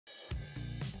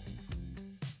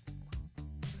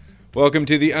Welcome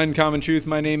to the Uncommon Truth.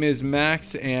 My name is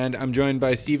Max, and I'm joined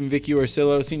by Steve and Vicky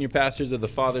Orsillo, senior pastors of the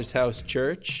Father's House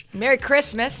Church. Merry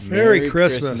Christmas. Merry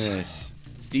Christmas.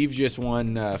 Steve just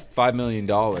won $5 million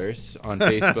on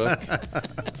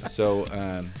Facebook. So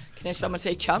Can someone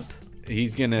say chump?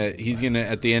 he's gonna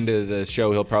at the end of the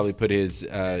show he'll probably put his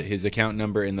account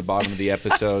number in the bottom of the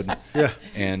episode. Yeah.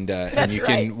 And That's you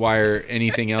right. can wire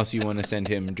anything else you want to send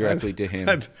him directly to him.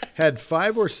 I've had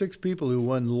 5 or 6 people who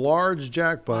won large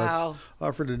jackpots Wow.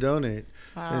 offer to donate.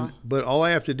 Wow. But all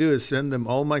I have to do is send them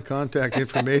all my contact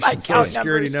information, My social account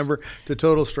security numbers. number to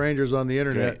total strangers on the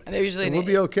internet. Great. And they're usually And in we'll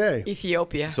be okay.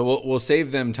 Ethiopia. So we'll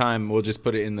save them time. We'll just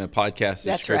put it in the podcast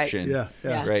That's right. description.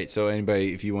 Yeah. Right. So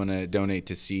anybody, if you want to donate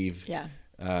to Steve, Yeah.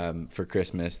 for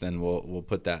Christmas, then we'll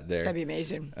put that there. That'd be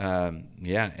amazing.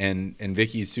 Yeah, and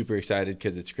Vicky's super excited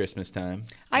because it's Christmas time.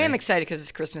 I am excited because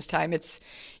it's Christmas time. It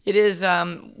is.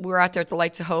 We're out there at the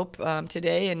Lights of Hope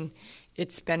today, and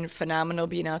it's been phenomenal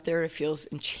being out there. It feels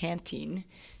enchanting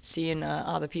seeing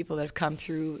all the people that have come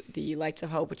through the Lights of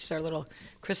Hope, which is our little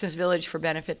Christmas village for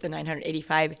benefit the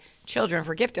 985 children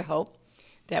for Gift of Hope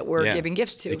that we're giving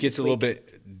gifts to. It gets this a little week.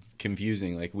 bit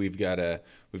confusing. Like we've got a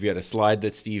slide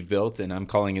that Steve built, and I'm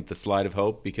calling it the Slide of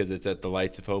Hope because it's at the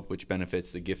Lights of Hope, which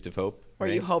benefits the Gift of Hope. Or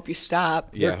right? you hope you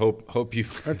stop. Yeah, hope you.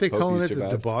 Aren't they hope calling you it the survive.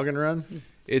 toboggan run?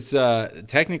 It's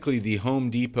technically the Home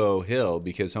Depot Hill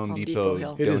because Home Depot Depot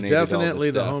Hill. It is donated all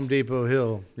definitely the stuff. Home Depot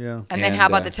Hill. Yeah. And then And, how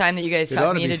about uh, the time that you guys It ought talked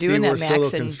to me be into Steve doing that, Orsillo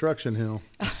Max? And Construction Hill.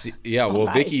 Yeah, well,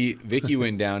 my. Vicky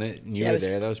went down it, and you Yeah, were it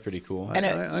was- there. That was pretty cool. And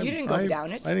you didn't go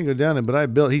down it. I didn't go down it, but I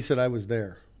built. He said I was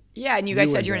there. Yeah, and you guys You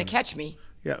said went you were going down. to catch me.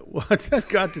 Yeah. What's that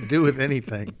got to do with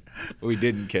anything? We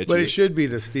didn't catch But you. it should be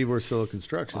the Steve Orsillo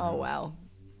Construction. Oh, Hill. wow.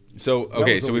 So was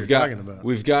okay, what so we we've were got talking about.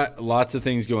 we've got lots of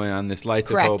things going on. This Lights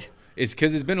Correct. of Hope. It's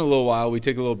because it's been a little while. We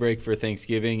took a little break for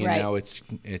Thanksgiving, and Right. now it's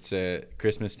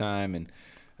Christmas time,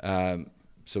 and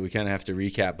so we kind of have to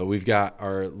recap. But we've got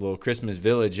our little Christmas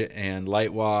village and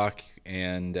light walk,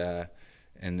 and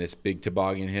this big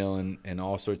toboggan hill, and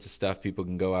all sorts of stuff. People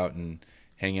can go out and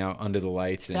hang out under the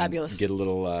lights and Fabulous. get a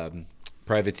little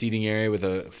private seating area with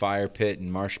a fire pit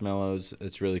and marshmallows.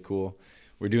 It's really cool.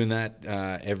 We're doing that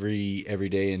every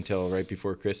day until right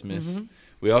before Christmas. Mm-hmm.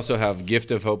 We also have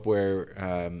Gift of Hope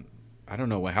where I don't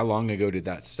know, how long ago did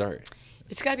that start?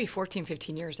 It's got to be 14,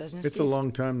 15 years, doesn't it, It's a Steve?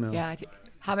 long time now. Yeah.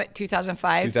 How about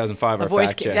 2005? 2005, A our voice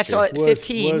fact kit. That's checker. all.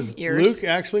 15 was years. Luke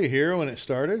actually here when it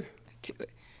started?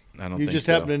 I don't You think just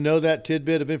so. happen to know that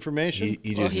tidbit of information?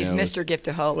 He Well, just he's knows. Mr. Gift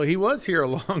of Hope. Well, he was here a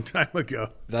long time ago.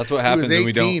 That's what He happens was when we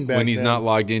 18 don't back when he's then. not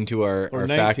logged into our Or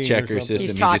fact 19 or checker something. system.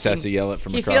 He's He talking. just has to yell it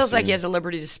from He across feels the like he room. has a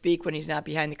liberty to speak when he's not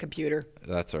behind the computer.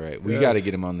 That's all right. We Yes. got to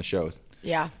get him on the show.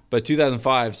 Yeah, But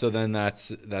 2005, so then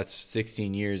that's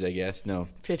 16 years, I guess. No,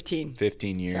 15.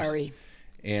 15 years. Sorry,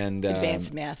 And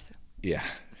advanced math. Yeah,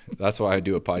 that's why I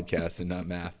do a podcast and not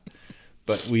math.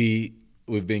 But we've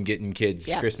been getting kids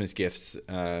Yeah. Christmas gifts.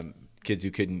 Kids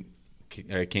who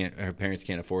her parents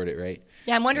can't afford it, right?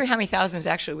 Yeah, I'm wondering how many thousands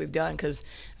actually we've done, because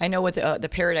I know with the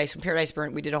Paradise, when Paradise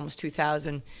burnt, we did almost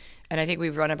 2,000, and I think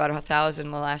we've run about 1,000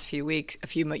 in the last few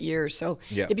years. So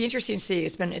Yeah. it'd be interesting to see.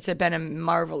 It's been a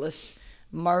marvelous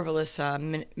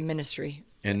ministry.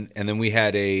 And then we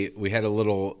had a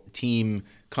little team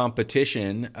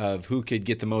competition of who could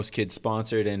get the most kids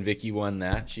sponsored, and Vicky won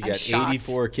that. She I'm got shocked.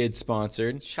 84 kids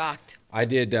sponsored. Shocked. I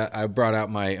did. I brought out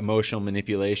my emotional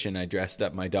manipulation. I dressed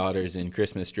up my daughters in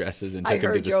Christmas dresses and I took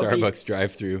them to heard the Jovi. Starbucks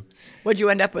drive-through. What'd you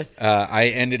end up with? I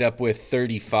ended up with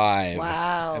 35.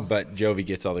 Wow. But Jovi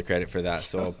gets all the credit for that.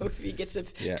 So He gets a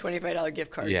Yeah. $25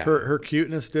 gift card. yeah, Her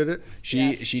cuteness did it. she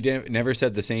Yes. never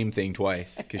said the same thing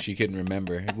twice because she couldn't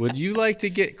remember. Would you like to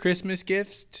get Christmas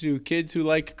gifts to kids who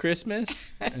like Christmas?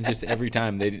 And just every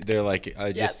time they're like,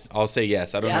 Yes. I'll say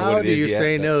yes. I don't Yes. know How what it do is you yet,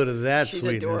 say but- no to that She's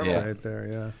sweetness adorable. right there?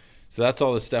 Yeah. So that's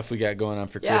all the stuff we got going on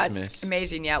for Yeah, Christmas. it's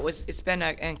amazing. Yeah, it's been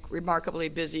a remarkably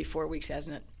busy 4 weeks,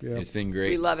 hasn't it? Yeah. It's been We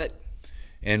great. love it.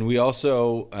 And we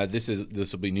also, this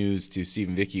will be news to Steve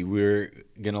and Vicky. We're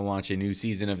going to launch a new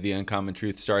season of The Uncommon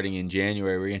Truth starting in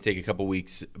January. We're going to take a couple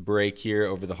weeks break here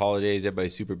over the holidays.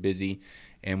 Everybody's super busy.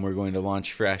 And we're going to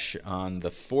launch fresh on the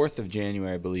 4th of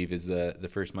January, I believe, is the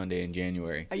first Monday in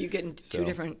January. Are you getting two So-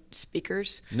 different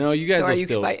speakers? No, you guys So are will you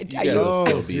still, fi- you are guys you- will Oh,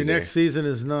 still be your there. next season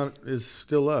is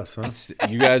still us, huh?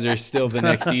 You guys are still the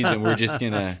next season. We're just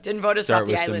going to Didn't vote us start off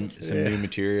the with island. some new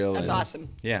material. That's and- awesome.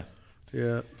 Yeah.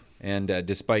 Yeah. And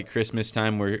despite Christmas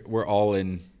time, we're all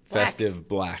in Black. festive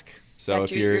black. So Yeah,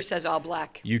 if you're yours says all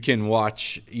black. you can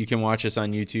watch us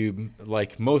on YouTube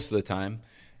like most of the time,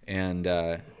 and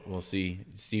we'll see.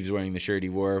 Steve's wearing the shirt he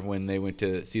wore when they went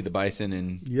to see the bison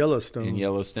in Yellowstone.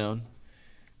 Yellowstone,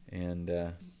 and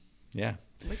Yeah.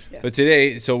 Yeah. But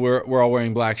today, so we're all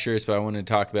wearing black shirts, but I want to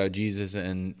talk about Jesus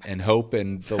and hope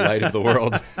and the light of the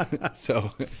world.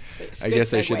 So I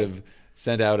guess I should have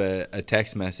sent out a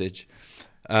text message.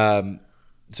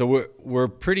 So we're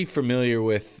pretty familiar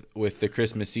with the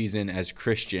Christmas season as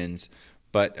Christians,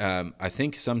 but I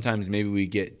think sometimes maybe we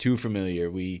get too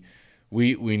familiar. We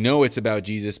know it's about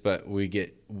Jesus, but we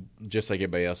get, just like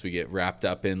everybody else, we get wrapped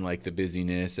up in like the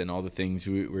busyness and all the things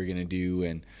we're going to do.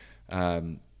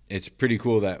 And it's pretty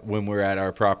cool that when we're at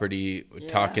our property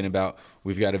talking about,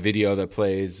 we've got a video that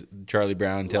plays, Charlie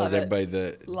Brown tells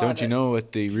everybody don't you know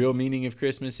what the real meaning of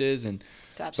Christmas is? And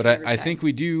but I think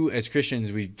we do, as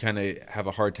Christians, we kind of have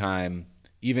a hard time,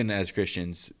 even as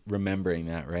Christians, remembering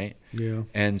that, right? Yeah.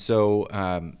 And so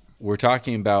we're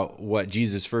talking about what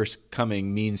Jesus' first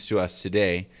coming means to us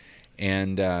today.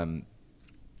 And I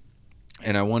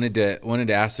wanted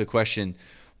to ask the question,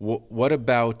 what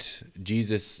about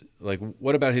Jesus, like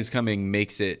what about his coming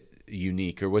makes it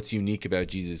unique, or what's unique about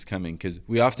Jesus coming? Because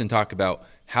we often talk about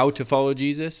how to follow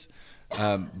Jesus,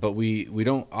 but we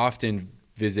don't often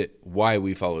visit why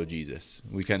we follow Jesus.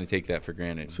 We kind of take that for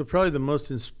granted. So probably the most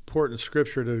important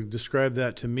scripture to describe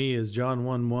that to me is John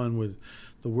 1:1, with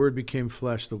the Word became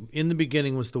flesh. In the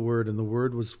beginning was the Word, and the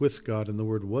Word was with God, and the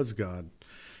Word was God.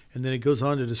 And then it goes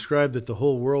on to describe that the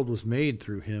whole world was made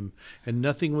through him, and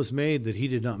nothing was made that he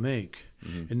did not make,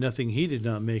 and nothing he did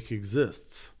not make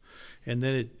exists. And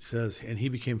then it says, and he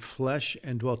became flesh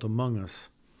and dwelt among us,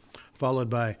 followed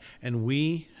by, and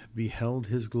we beheld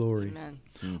his glory. Amen.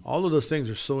 All of those things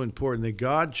are so important, that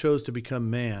God chose to become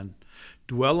man,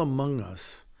 dwell among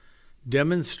us,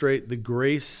 demonstrate the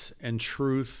grace and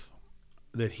truth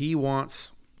that he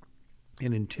wants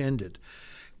and intended.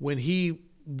 When he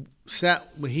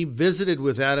visited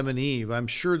with Adam and Eve, I'm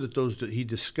sure that he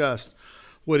discussed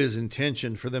what his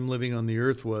intention for them living on the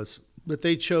earth was, but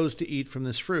they chose to eat from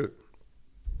this fruit.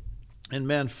 And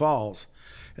man falls.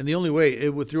 And the only way,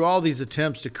 through all these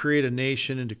attempts to create a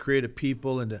nation and to create a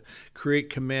people and to create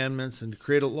commandments and to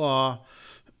create a law,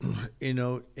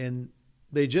 and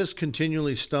they just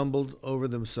continually stumbled over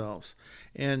themselves.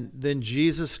 And then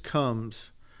Jesus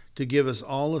comes to give us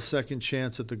all a second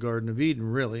chance at the Garden of Eden,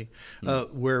 really,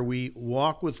 where we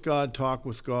walk with God, talk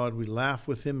with God, we laugh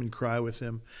with him and cry with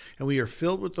him, and we are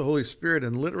filled with the Holy Spirit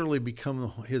and literally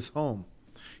become his home.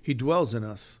 He dwells in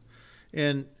us.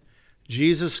 And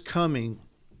Jesus' coming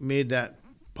made that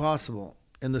possible.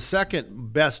 And the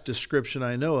second best description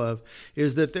I know of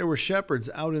is that there were shepherds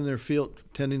out in their field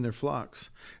tending their flocks,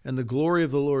 and the glory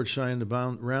of the Lord shined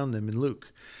around them in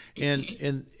Luke. And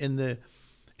the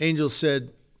angel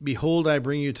said, "Behold, I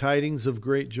bring you tidings of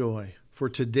great joy, for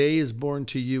today is born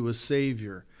to you a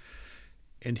Savior,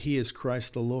 and he is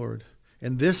Christ the Lord.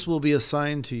 And this will be a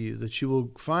sign to you, that you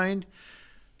will find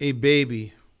a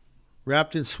baby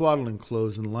wrapped in swaddling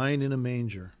clothes and lying in a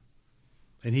manger,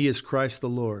 and he is Christ the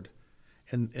Lord."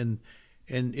 And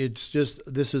it's just,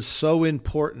 this is so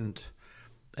important,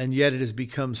 and yet it has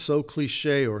become so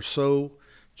cliche or so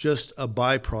just a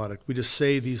byproduct. We just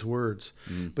say these words,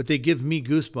 but they give me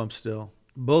goosebumps still.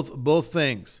 Both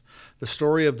things. The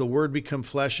story of the Word become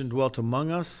flesh and dwelt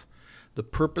among us. The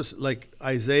purpose, like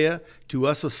Isaiah, to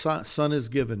us a son is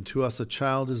given, to us a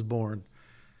child is born.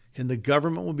 And the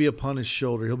government will be upon his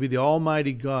shoulder. He'll be the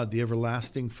Almighty God, the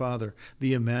everlasting Father,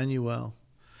 the Emmanuel.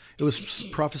 It was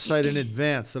prophesied in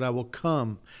advance that I will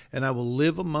come and I will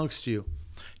live amongst you.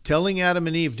 Telling Adam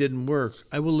and Eve didn't work.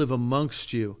 I will live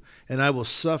amongst you, and I will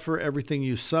suffer everything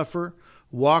you suffer,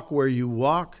 walk where you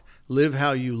walk, live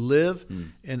how you live,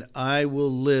 and I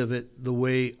will live it the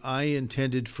way I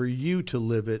intended for you to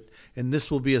live it. And this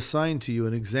will be a sign to you,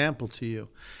 an example to you,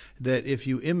 that if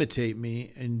you imitate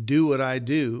me and do what I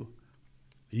do,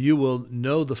 you will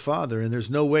know the Father, and there's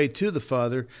no way to the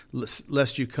Father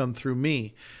lest you come through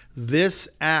me. This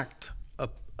act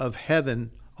of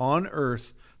heaven on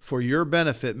earth for your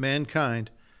benefit,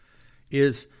 mankind,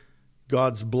 is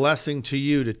God's blessing to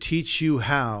you to teach you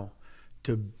how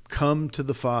to come to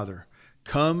the Father,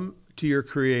 come to your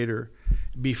Creator,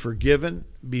 be forgiven,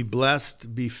 be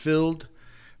blessed, be filled,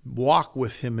 walk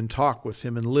with him and talk with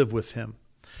him and live with him.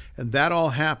 And that all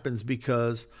happens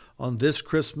because on this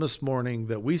Christmas morning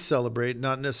that we celebrate,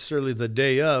 not necessarily the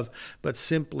day of, but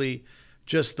simply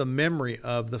just the memory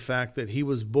of the fact that he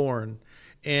was born.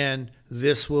 And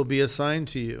this will be a sign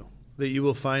to you, that you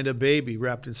will find a baby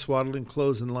wrapped in swaddling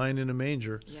clothes and lying in a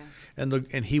manger. Yeah.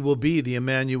 And he will be the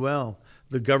Emmanuel.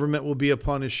 The government will be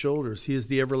upon his shoulders. He is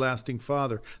the everlasting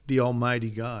Father, the Almighty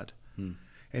God.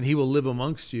 And he will live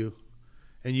amongst you,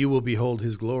 and you will behold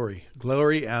his glory.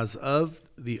 Glory as of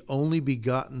the only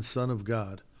begotten Son of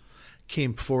God,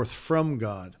 came forth from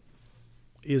God,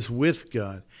 is with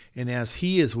God. And as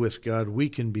he is with God, we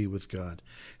can be with God.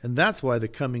 And that's why the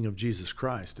coming of Jesus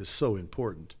Christ is so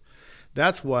important.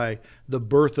 That's why the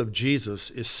birth of Jesus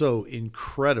is so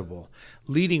incredible,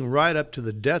 leading right up to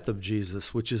the death of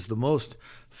Jesus, which is the most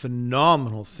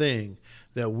phenomenal thing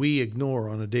that we ignore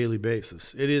on a daily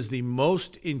basis. It is the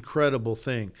most incredible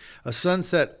thing. A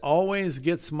sunset always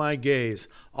gets my gaze,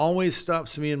 always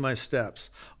stops me in my steps,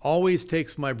 always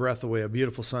takes my breath away. A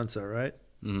beautiful sunset, right?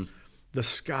 Mm-hmm. The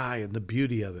sky and the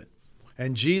beauty of it.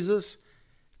 And Jesus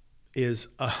is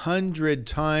 100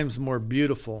 times more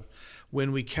beautiful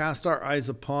when we cast our eyes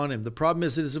upon him. The problem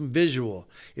is it isn't visual.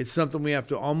 It's something we have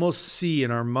to almost see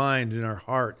in our mind, in our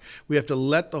heart. We have to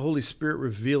let the Holy Spirit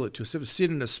reveal it to us. We have to see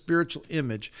it in a spiritual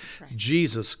image. Right.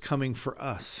 Jesus coming for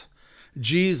us.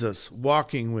 Jesus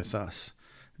walking with us.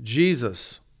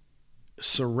 Jesus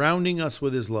surrounding us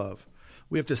with his love.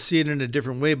 We have to see it in a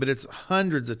different way, but it's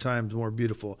hundreds of times more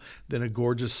beautiful than a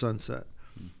gorgeous sunset.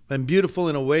 And beautiful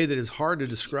in a way that is hard to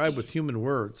describe with human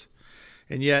words.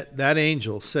 And yet that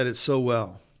angel said it so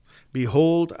well.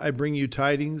 Behold, I bring you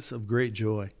tidings of great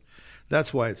joy.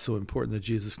 That's why it's so important that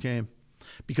Jesus came.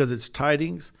 Because it's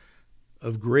tidings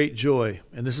of great joy.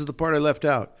 And this is the part I left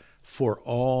out. For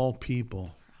all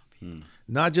people.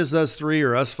 Not just us three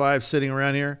or us five sitting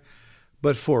around here,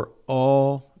 but for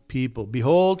all people.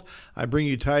 Behold, I bring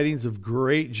you tidings of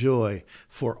great joy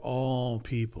for all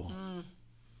people.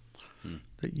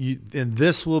 And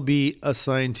this will be a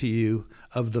sign to you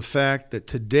of the fact that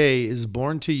today is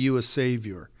born to you a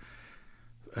Savior,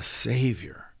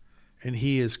 and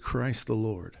he is Christ the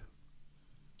Lord.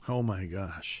 Oh my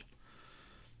gosh.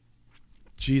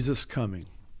 Jesus coming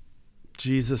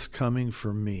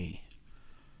for me,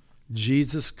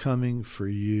 Jesus coming for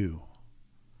you.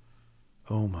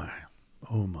 Oh my,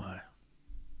 oh my.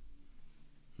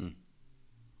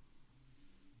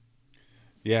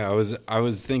 Yeah, I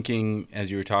was thinking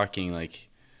as you were talking, like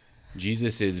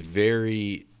Jesus is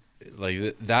very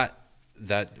like that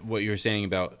what you were saying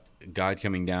about God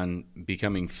coming down,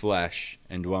 becoming flesh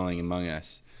and dwelling among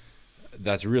us.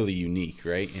 That's really unique,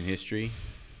 right, in history.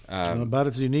 About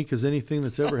as unique as anything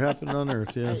that's ever happened on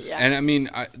earth, yes. Yeah. And I mean,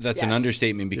 that's an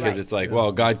understatement because it's like,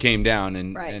 well, God came down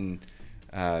and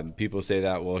people say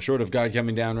that, well, short of God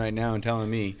coming down right now and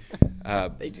telling me.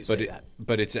 They do say that.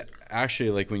 But it's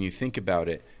actually, like, when you think about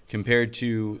it, compared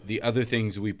to the other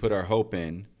things we put our hope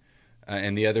in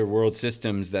and the other world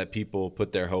systems that people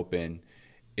put their hope in,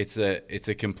 it's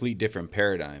a complete different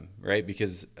paradigm, right?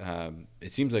 Because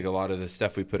it seems like a lot of the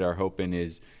stuff we put our hope in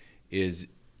is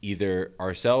either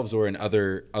ourselves or in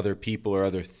other people or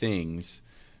other things,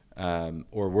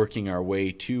 or working our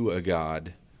way to a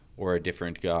God or a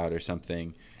different God or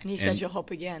something. And he says you'll hope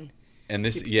again. And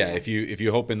this, if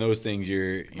you hope in those things,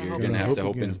 you're going to have to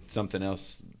hope in something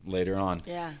else later on.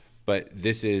 Yeah. But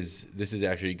this is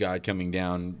actually God coming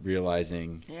down,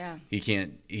 realizing we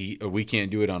can't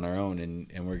do it on our own,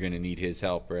 and we're going to need his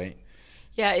help, right?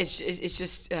 Yeah, it's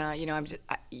just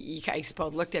you guys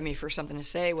both looked at me for something to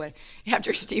say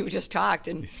after Steve just talked,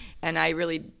 and I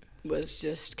really was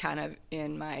just kind of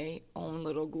in my own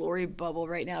little glory bubble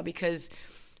right now, because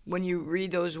when you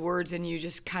read those words and you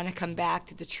just kind of come back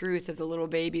to the truth of the little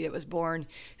baby that was born,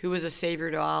 who was a savior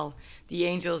to all, the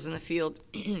angels in the field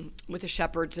with the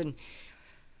shepherds and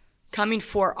coming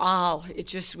for all, it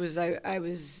just was, I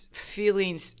was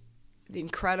feeling the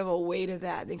incredible weight of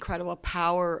that, the incredible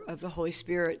power of the Holy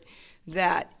Spirit,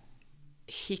 that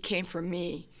he came for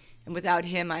me. And without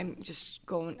him, I'm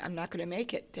not going to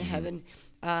make it to heaven.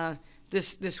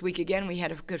 This week again, we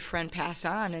had a good friend pass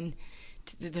on, and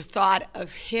the thought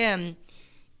of him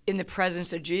in the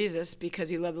presence of Jesus, because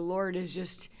he loved the Lord, is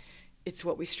just, it's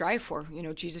what we strive for. You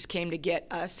know, Jesus came to get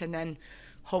us, and then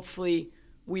hopefully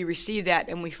we receive that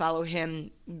and we follow him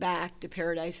back to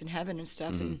paradise and heaven and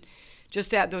stuff. And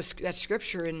just that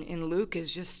scripture in Luke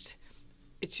is just,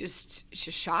 it's just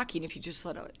shocking if you just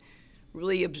let it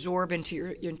really absorb into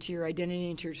your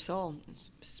identity, into your soul.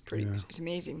 It's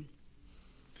amazing.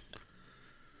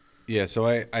 Yeah, so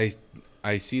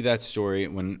I see that story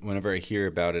whenever I hear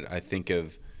about it. I think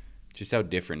of just how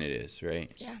different it is,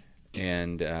 right? Yeah.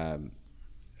 And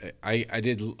I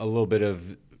did a little bit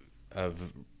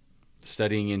of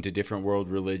studying into different world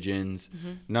religions.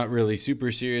 Not really super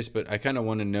serious, but I kind of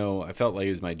want to know. I felt like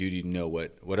it was my duty to know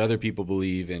what other people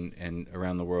believe and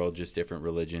around the world, just different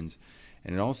religions.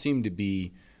 And it all seemed to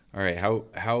be, all right,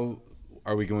 how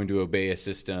are we going to obey a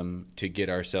system to get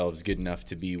ourselves good enough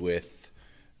to be with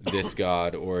this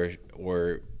God or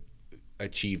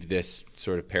achieve this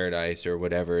sort of paradise or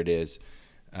whatever it is.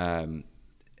 And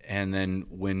then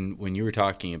when you were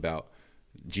talking about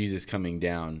Jesus coming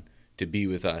down to be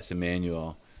with us,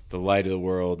 Emmanuel, the light of the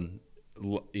world,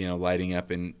 lighting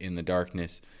up in the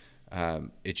darkness.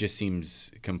 It just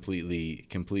seems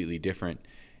completely different.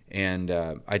 And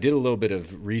I did a little bit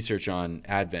of research on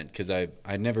Advent because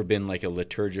I'd never been like a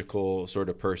liturgical sort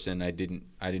of person. I didn't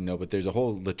know, but there's a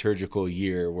whole liturgical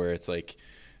year where it's like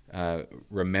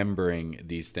remembering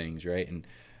these things, right?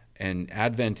 And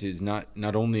Advent is not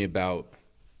only about,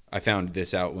 I found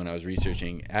this out when I was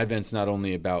researching, Advent's not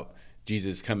only about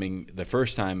Jesus coming the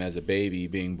first time as a baby,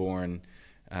 being born,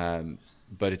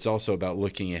 but it's also about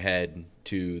looking ahead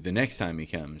to the next time he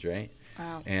comes, right?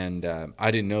 Wow. And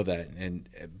I didn't know that,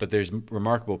 but there's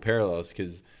remarkable parallels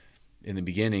because in the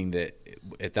beginning, that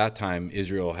at that time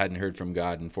Israel hadn't heard from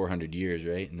God in 400 years,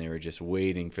 right? And they were just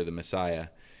waiting for the Messiah,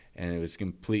 and it was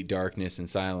complete darkness and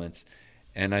silence.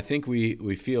 And I think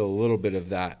we feel a little bit of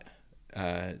that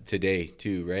today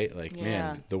too, right? Like,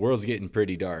 man, the world's getting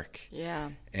pretty dark. Yeah.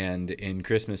 And in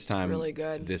Christmas time, it's really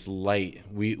good. This light,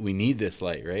 we need this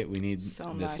light, right? We need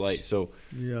so this much. Light. So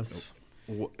yes.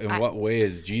 In what way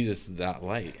is Jesus that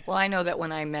light? Well, I know that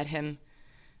when I met him,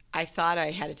 I thought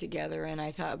I had it together,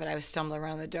 but I was stumbling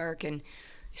around in the dark. And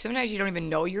sometimes you don't even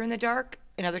know you're in the dark,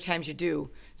 and other times you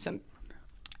do.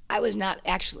 I was not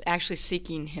actually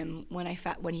seeking him when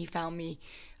he found me,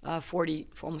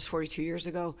 almost 42 years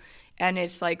ago. And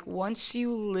it's like once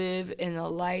you live in the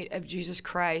light of Jesus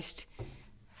Christ,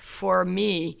 for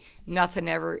me, nothing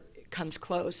ever comes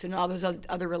close. And all those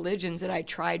other religions that I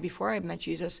tried before I met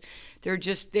Jesus,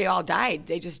 they all died.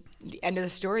 They just, the end of the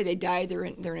story, they died. They're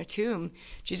in a tomb.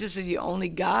 Jesus is the only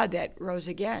God that rose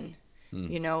again,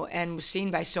 and was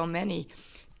seen by so many.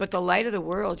 But the light of the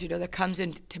world, that comes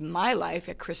into my life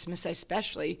at Christmas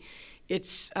especially,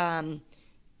 it's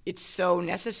so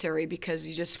necessary because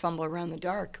you just fumble around the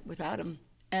dark without him.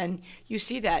 And you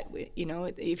see that,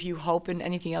 if you hope in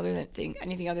anything other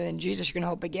than Jesus, you're going to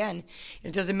hope again.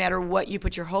 And it doesn't matter what you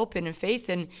put your hope in and faith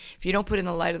in. If you don't put in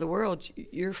the light of the world,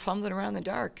 you're fumbling around in the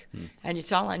dark. And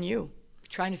it's all on you,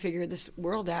 trying to figure this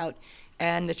world out.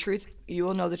 And the truth, you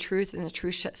will know the truth, and the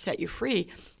truth set you free.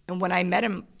 And when I met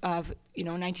him, in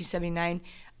 1979,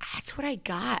 that's what I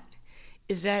got.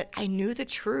 Is that I knew the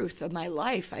truth of my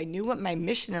life. I knew what my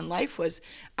mission in life was.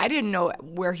 I didn't know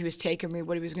where he was taking me,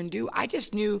 what he was going to do. I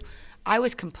just knew I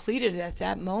was completed at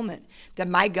that moment, that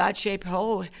my God-shaped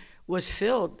hole was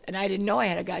filled, and I didn't know I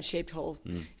had a God-shaped hole.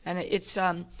 And it's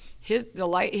his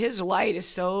light is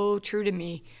so true to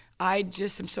me. I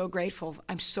just am so grateful.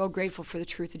 I'm so grateful for the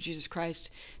truth of Jesus Christ,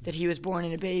 that he was born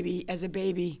as a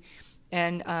baby,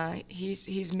 and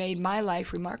he's made my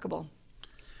life remarkable.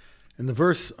 And the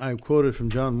verse I quoted from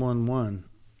John 1:1,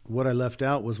 what I left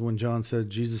out was when John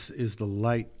said Jesus is the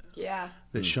light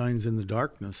that shines in the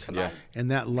darkness.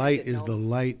 And that light is the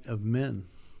light of men.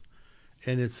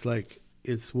 And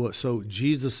so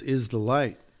Jesus is the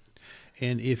light.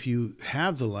 And if you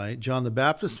have the light, John the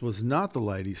Baptist was not the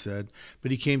light, he said, but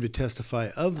he came to testify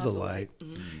of the light.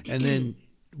 And then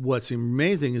what's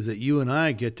amazing is that you and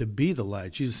I get to be the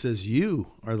light. Jesus says, you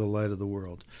are the light of the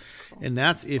world. And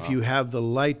that's if you have the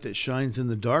light that shines in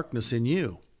the darkness in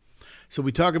you. So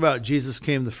we talk about Jesus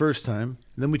came the first time,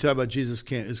 and then we talk about Jesus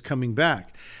is coming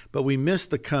back. But we miss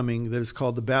the coming that is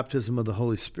called the baptism of the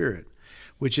Holy Spirit,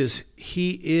 which is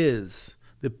he is.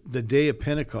 The day of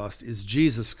Pentecost is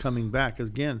Jesus coming back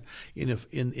again in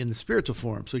the spiritual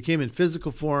form. So he came in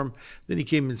physical form, then he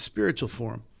came in spiritual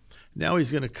form. Now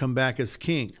he's going to come back as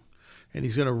king, and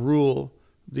he's going to rule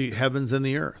the heavens and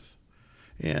the earth.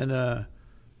 And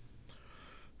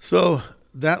so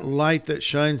that light that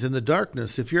shines in the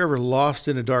darkness, if you're ever lost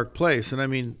in a dark place, and I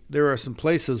mean, there are some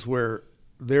places where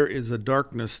there is a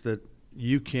darkness that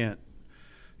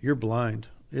you're blind.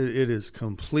 It is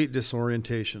complete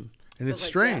disorientation. And it's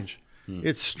strange.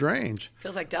 It's strange.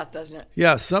 Feels like death, doesn't it?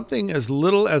 Yeah, something as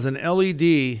little as an LED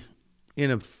in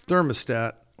a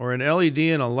thermostat or an LED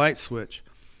in a light switch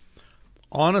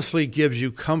honestly gives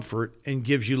you comfort and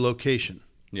gives you location.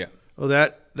 Yeah. Oh,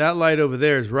 that light over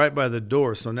there is right by the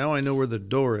door, so now I know where the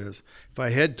door is. If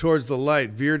I head towards the light,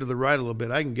 veer to the right a little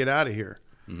bit, I can get out of here.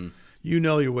 You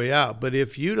know your way out. But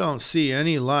if you don't see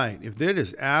any light, if there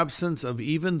is absence of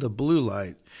even the blue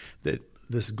light, that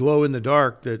this glow in the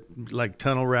dark, that like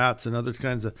tunnel rats and other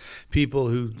kinds of people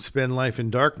who spend life in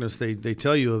darkness, they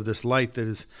tell you of this light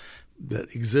that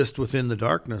exists within the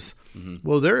darkness.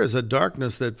 Well, there is a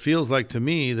darkness that feels like to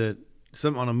me that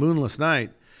on a moonless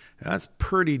night, that's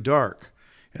pretty dark.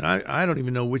 And I don't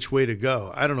even know which way to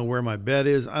go. I don't know where my bed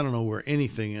is. I don't know where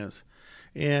anything is.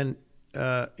 And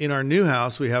in our new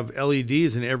house, we have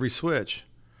LEDs in every switch.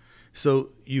 So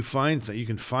you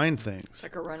can find things. It's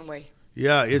like a runway.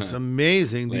 Yeah, it's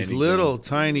amazing. These little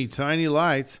tiny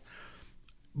lights.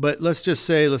 But let's just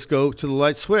say, let's go to the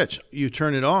light switch. You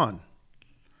turn it on,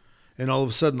 and all of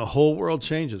a sudden the whole world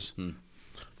changes.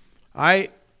 I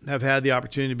have had the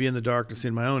opportunity to be in the darkness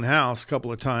in my own house a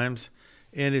couple of times,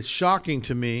 and it's shocking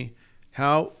to me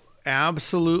how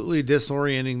absolutely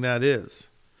disorienting that is.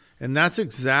 And that's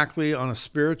exactly on a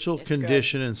spiritual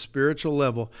condition and spiritual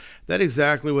level. That's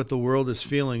exactly what the world is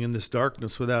feeling in this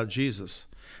darkness without Jesus.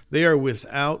 They are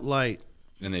without light.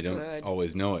 And they don't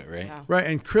always know it, right? Yeah. Right.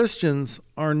 And Christians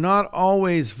are not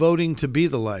always voting to be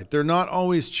the light. They're not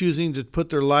always choosing to put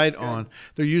their light on.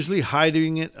 They're usually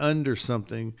hiding it under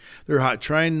something. They're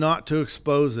trying not to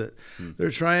expose it. They're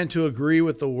trying to agree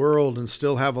with the world and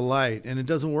still have a light. And it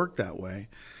doesn't work that way.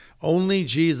 Only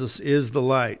Jesus is the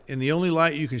light. And the only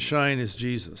light you can shine is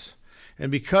Jesus.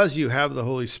 And because you have the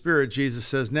Holy Spirit, Jesus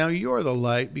says, now you're the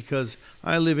light because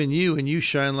I live in you and you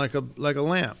shine like a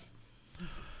lamp.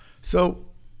 So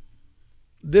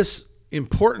this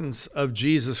importance of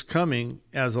Jesus coming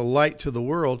as a light to the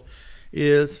world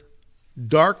is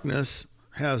darkness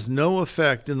has no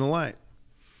effect in the light.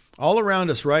 All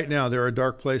around us right now, there are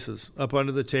dark places up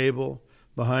under the table,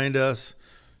 behind us,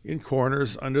 in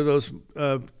corners, under those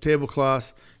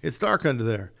tablecloths. It's dark under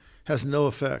there. Has no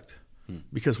effect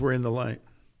because we're in the light.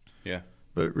 Yeah.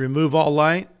 But remove all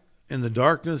light, and the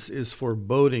darkness is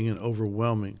foreboding and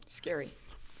overwhelming. Scary.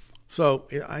 So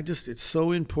it's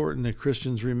so important that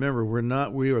Christians remember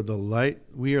we are the light.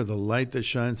 We are the light that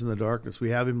shines in the darkness. We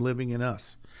have him living in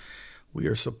us. We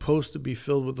are supposed to be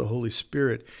filled with the Holy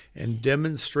Spirit and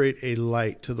demonstrate a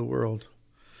light to the world.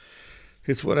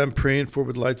 It's what I'm praying for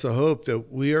with Lights of Hope, that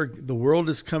the world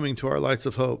is coming to our Lights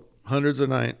of Hope, hundreds a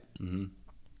night. Mm-hmm.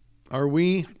 Are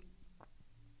we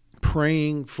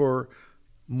praying for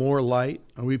more light?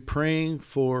 Are we praying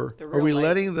for, are we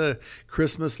letting the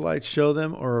Christmas lights show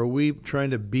them, or are we trying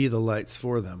to be the lights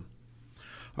for them?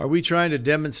 Are we trying to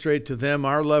demonstrate to them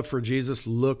our love for Jesus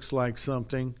looks like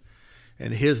something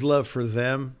and his love for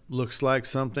them looks like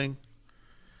something?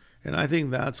 And I think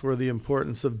that's where the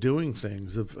importance of doing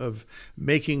things, of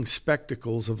making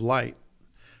spectacles of light,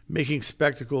 making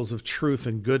spectacles of truth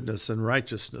and goodness and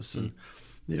righteousness and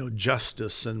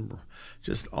justice and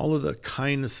just all of the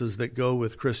kindnesses that go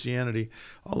with Christianity,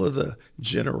 all of the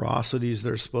generosities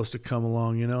that are supposed to come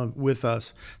along, with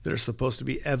us, that are supposed to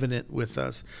be evident with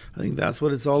us. I think that's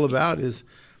what it's all about, is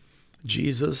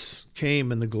Jesus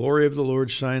came and the glory of the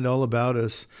Lord shined all about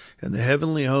us. And the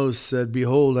heavenly host said,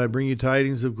 behold, I bring you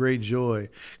tidings of great joy,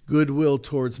 goodwill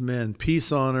towards men,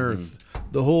 peace on earth,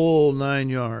 the whole 9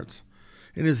 yards.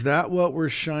 And is that what we're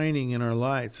shining in our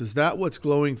lights? Is that what's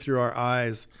glowing through our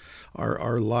eyes,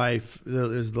 our life?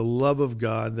 Is the love of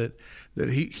God that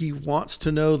he wants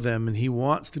to know them, and he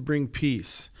wants to bring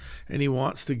peace, and he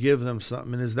wants to give them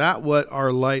something. And is that what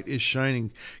our light is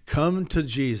shining? Come to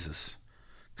Jesus.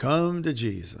 Come to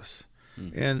Jesus.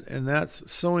 And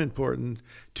that's so important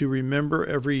to remember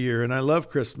every year. And I love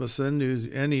Christmas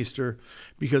and Easter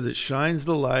because it shines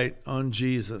the light on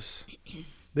Jesus.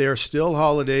 They are still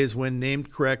holidays when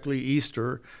named correctly,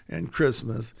 Easter and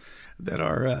Christmas, that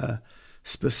are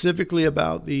specifically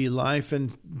about the life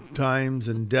and times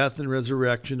and death and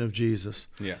resurrection of Jesus.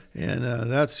 Yeah. And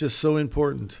that's just so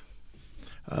important.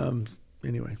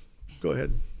 Anyway, go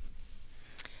ahead.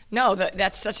 No,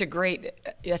 that's such a great,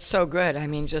 that's so good. I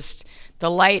mean, just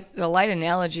the light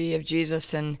analogy of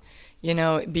Jesus, and,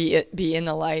 be in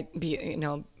the light,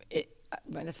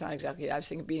 that's not exactly it. I was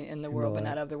thinking being in the world, but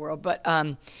not of the world. But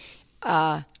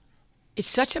it's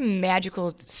such a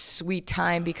magical, sweet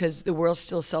time because the world's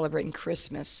still celebrating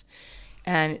Christmas.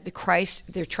 And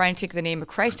they're trying to take the name of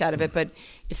Christ out of it, but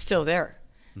it's still there.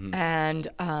 Mm-hmm. And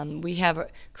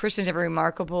Christians have a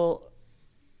remarkable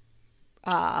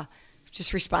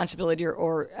just responsibility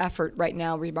or effort right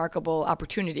now, remarkable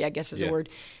opportunity, I guess is the word,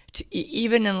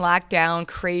 even in lockdown,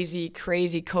 crazy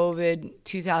COVID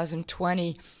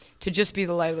 2020, to just be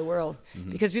the light of the world.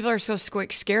 Mm-hmm. Because people are so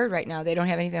scared right now. They don't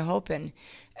have anything to hope in.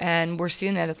 And we're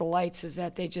seeing that at the lights, is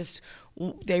that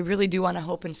they really do want to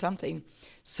hope in something.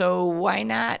 So why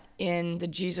not in the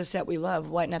Jesus that we love?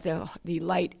 Why not the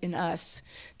light in us?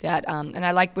 That and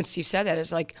I like when Steve said that.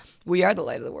 It's like we are the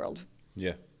light of the world.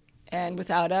 Yeah. And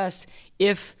without us,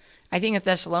 I think in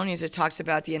Thessalonians it talks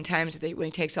about the end times that when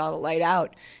he takes all the light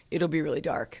out, it'll be really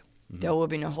dark. Mm-hmm. There will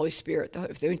be no Holy Spirit.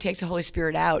 If he takes the Holy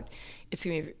Spirit out, it's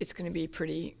going to be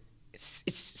pretty.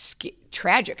 It's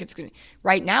tragic.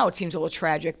 Right now it seems a little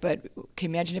tragic, but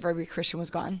can you imagine if every Christian was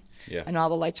gone? Yeah. And all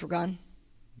the lights were gone?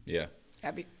 Yeah.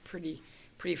 That'd be pretty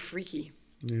freaky.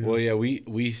 Yeah. Well, yeah,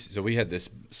 we had this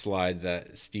slide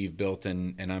that Steve built,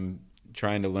 and I'm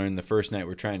trying to learn the first night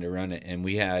we're trying to run it, and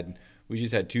we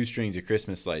just had 2 strings of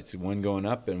Christmas lights, one going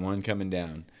up and one coming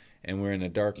down. and we're in a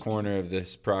dark corner of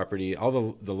this property.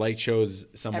 All the light shows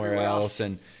somewhere Everywhere else,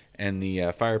 else. and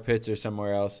the fire pits are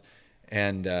somewhere else.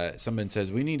 And someone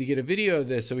says, we need to get a video of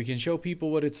this so we can show people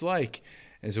what it's like.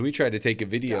 And so we tried to take a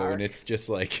video, Dark. and it's just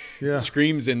like Yeah.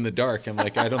 screams in the dark. I'm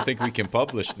like, I don't think we can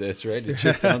publish this, right? It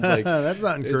just sounds like That's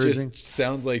not encouraging. It just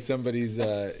sounds like somebody's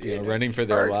running for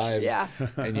their Hurts, lives. yeah.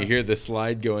 And you hear the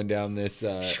slide going down this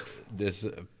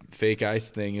fake ice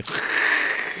thing.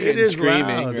 It is screaming,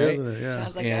 loud, right? doesn't it? Yeah.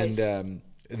 Sounds like And ice.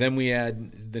 then we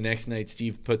had the next night.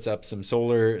 Steve puts up some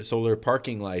solar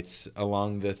parking lights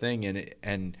along the thing,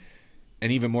 and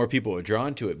even more people are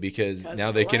drawn to it because That's now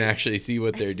the they can light. actually see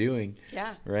what they're doing.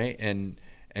 Yeah. Right.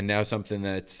 And now something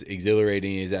that's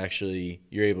exhilarating is actually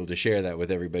you're able to share that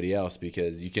with everybody else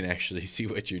because you can actually see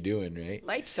what you're doing. Right.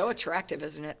 Light's so attractive,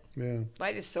 isn't it? Yeah.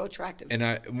 Light is so attractive.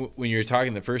 And when you're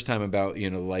talking the first time about the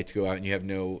lights go out and you have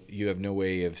no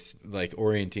way of like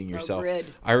orienting yourself. grid.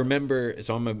 I remember,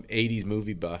 so I'm an '80s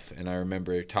movie buff, and I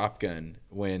remember Top Gun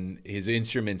when his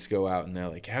instruments go out and they're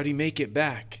like, "How'd he make it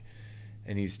back?"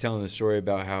 And he's telling the story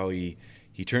about how he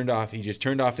just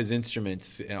turned off his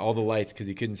instruments and all the lights because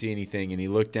he couldn't see anything, and he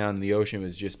looked down and the ocean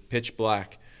was just pitch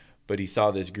black, but he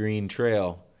saw this green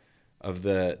trail of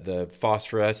the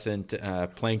phosphorescent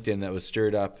plankton that was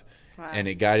stirred up. Wow. And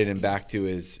it guided him back to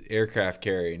his aircraft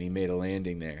carrier, and he made a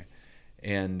landing there.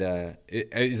 And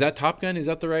is that Top Gun? Is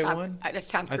that the right one? That's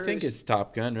Tom Cruise. I think it's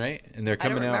Top Gun, right? And they're I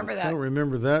don't coming out. remember I that. don't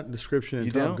remember that description in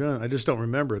You Top don't? Gun. I just don't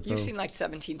remember it, though. You've seen like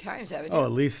 17 times, haven't you? Oh,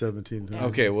 at least 17 times.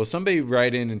 Okay, well, somebody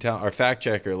write in and tell. Our fact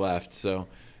checker left, so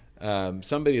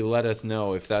somebody let us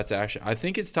know if that's actually. I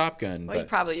think it's Top Gun, Well, he but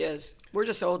probably is. We're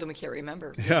just old and we can't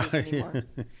remember Yeah. movies anymore.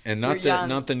 and You're young.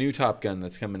 not the new Top Gun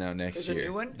that's coming out next There's a year.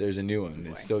 new one? There's a new one.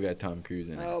 Boy. It's still got Tom Cruise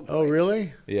in it. Oh, boy. Oh,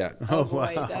 really? Yeah, Oh,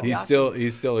 boy. wow. That'd be he's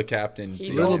awesome. still a captain.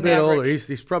 He's A little old bit Maverick. older.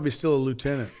 He's probably still a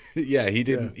lieutenant. Yeah, he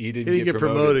didn't. Yeah. He didn't get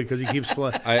promoted because he keeps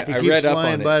flying. I he keeps read up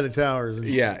flying on it. by the towers. And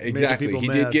Yeah, making exactly. people He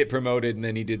mad. did get promoted, and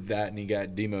then he did that, and he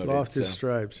got demoted. Lost his so.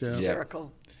 stripes. Yeah.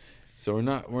 Hysterical. So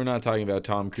we're not talking about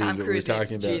Tom Cruise, Tom but Cruise we're is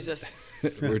talking about Jesus.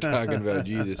 we're talking about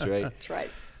Jesus, right? That's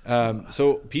right.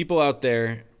 So people out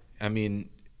there, I mean,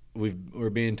 we're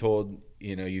being told,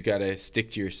 you got to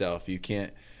stick to yourself. You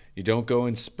don't go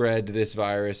and spread this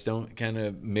virus. Don't kind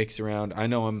of mix around. I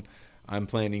know I'm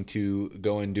planning to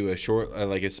go and do a short,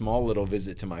 like a small little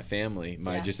visit to my family,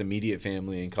 my Yeah. just immediate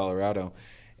family in Colorado.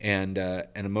 And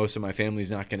most of my family's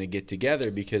not going to get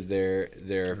together because they're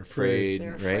afraid,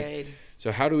 They're right? afraid.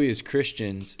 So how do we as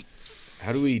Christians,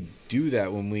 how do we do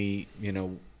that when we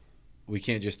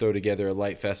can't just throw together a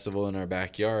light festival in our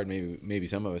backyard? Maybe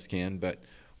some of us can, but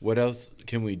what else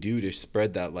can we do to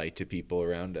spread that light to people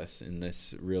around us in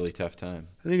this really tough time?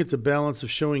 I think it's a balance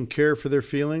of showing care for their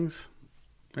feelings.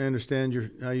 I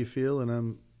understand how you feel,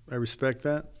 and I respect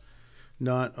that.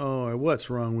 Not, oh, what's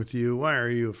wrong with you? Why are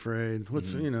you afraid?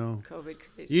 What's COVID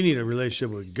crazy. You need a relationship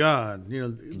with God.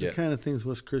 The Yeah. kind of things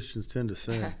most Christians tend to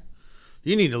say.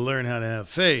 You need to learn how to have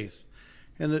faith,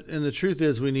 and the truth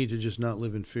is we need to just not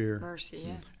live in fear, Mercy,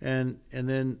 yeah. and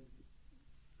then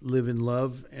live in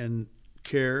love and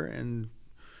care. And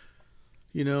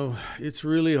it's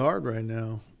really hard right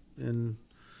now, and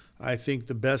I think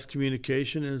the best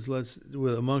communication is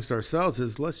amongst ourselves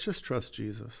is let's just trust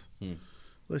Jesus.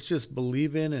 Let's just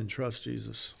believe in and trust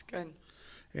Jesus. It's good.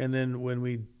 And then when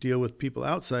we deal with people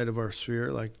outside of our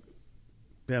sphere, like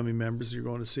family members you're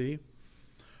going to see,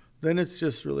 then it's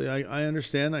just really, I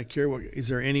understand, I care. Is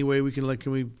there any way we can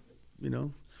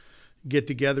get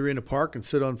together in a park and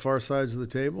sit on far sides of the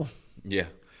table? Yeah.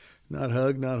 Not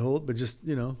hug, not hold, but just,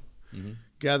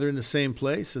 gather in the same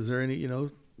place? Is there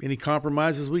any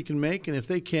compromises we can make? And if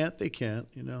they can't, they can't,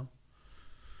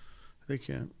 They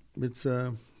can't. It's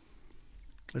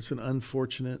an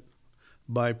unfortunate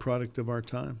byproduct of our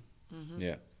time.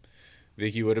 Yeah.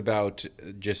 Vicki, what about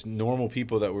just normal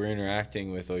people that we're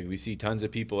interacting with? Like we see tons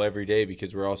of people every day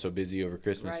because we're all so busy over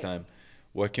Christmas Right. time.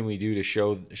 What can we do to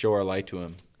show our light to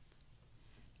them?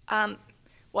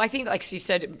 Well, I think, like she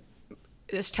said,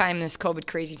 this COVID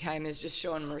crazy time, is just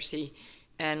showing mercy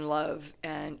and love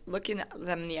and looking at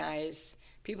them in the eyes.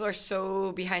 People are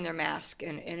so behind their mask,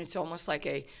 and it's almost like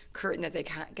a curtain that they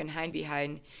can hide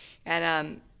behind.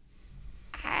 And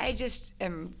I just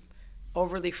am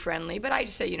overly friendly, but I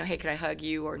just say, hey, can I hug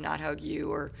you or not hug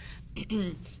you? Or,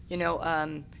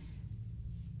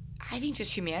 I think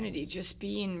just humanity, just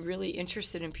being really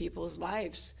interested in people's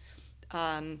lives.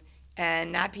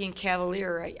 And not being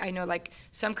cavalier. I know, like,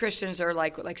 some Christians are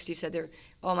like Steve said, they're,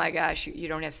 oh my gosh, you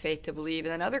don't have faith to believe.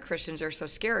 And then other Christians are so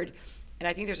scared. And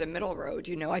I think there's a middle road,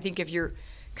 I think if you're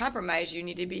compromised, you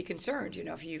need to be concerned. You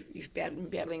know, if you've been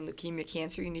battling leukemia,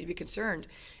 cancer, you need to be concerned.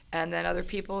 And then other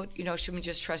people, you know, should we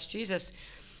just trust Jesus?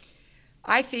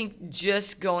 I think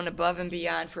just going above and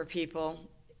beyond for people,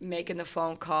 making the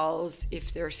phone calls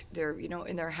if they're you know,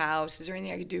 in their house. Is there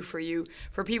anything I could do for you?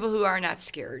 For people who are not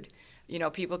scared, you know,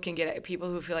 people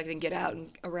who feel like they can get out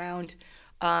and around.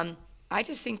 I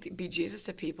just think be Jesus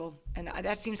to people, and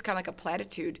that seems kind of like a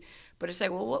platitude, but it's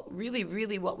like, well,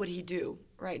 what would he do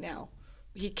right now?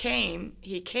 He came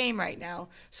right now,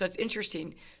 so it's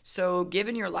interesting. So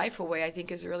giving your life away, I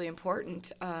think, is really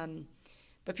important.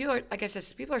 But people are, like I said,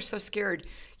 people are so scared.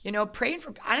 You know, praying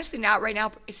for, honestly, not right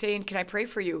now saying, can I pray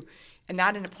for you? And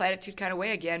not in a platitude kind of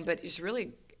way again, but it's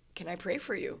really, can I pray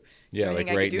for you? Yeah, like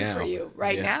right now. For you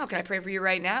right now? Can I pray for you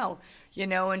right now? You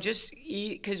know, and just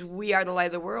because we are the light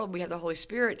of the world, we have the Holy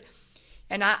Spirit.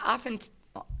 And I often,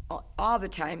 all the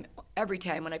time, every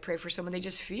time when I pray for someone, they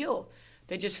just feel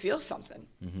something.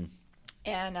 Mm-hmm.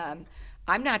 And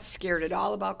I'm not scared at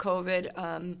all about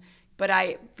COVID. But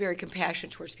I'm very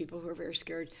compassionate towards people who are very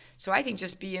scared. So I think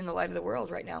just be in the light of the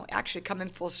world right now. Actually come in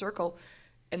full circle,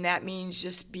 and that means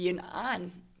just being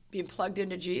plugged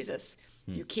into Jesus.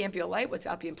 You can't be a light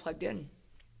without being plugged in.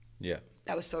 Yeah.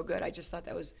 That was so good. I just thought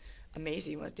that was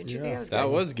amazing. Didn't you think that was good?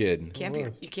 That was good.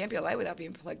 You can't be a light without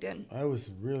being plugged in. I was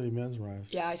really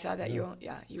mesmerized. Yeah, I saw that.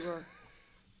 Yeah. You were.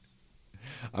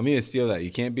 I'm going to steal that.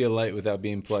 You can't be a light without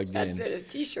being plugged That's in. That's it, a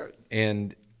T-shirt.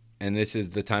 And this is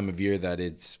the time of year that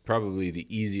it's probably the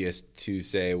easiest to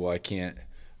say, well, I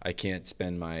can't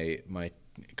spend my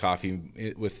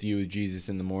coffee with you, Jesus,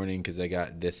 in the morning because I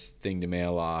got this thing to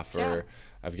mail off, or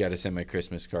I've got to send my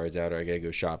Christmas cards out, or I got to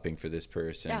go shopping for this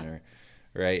person, or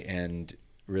right. And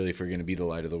really, if we're going to be the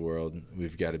light of the world,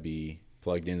 we've got to be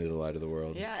plugged into the light of the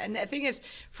world. Yeah, and the thing is,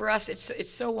 for us, it's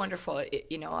so wonderful.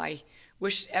 You know, I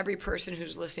wish every person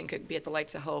who's listening could be at the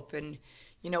Lights of Hope, and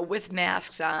you know, with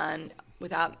masks on.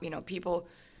 Without, you know, people,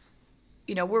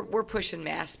 you know, we're pushing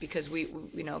masks because we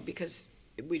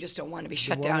just don't want to be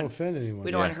shut down. We don't want to offend anyone.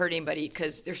 We don't want to hurt anybody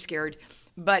because they're scared.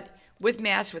 But with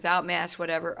masks, without masks,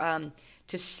 whatever,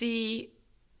 to see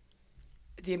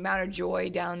the amount of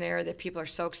joy down there that people are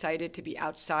so excited to be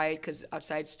outside because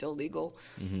outside's still legal.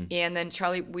 Mm-hmm. And then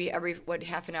every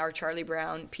half an hour, Charlie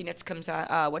Brown, Peanuts comes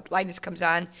on, Linus comes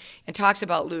on and talks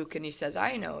about Luke, and he says,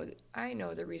 I know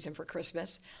the reason for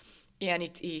Christmas. And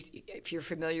he, if you're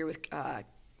familiar with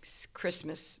Peanuts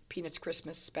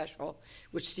Christmas special,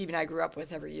 which Steve and I grew up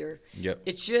with every year,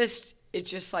 it just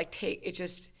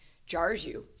jars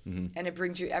you, mm-hmm. and it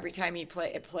brings you every time it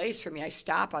plays for me. I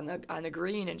stop on the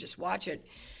green and just watch it,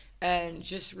 and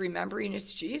just remembering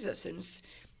it's Jesus,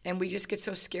 and we just get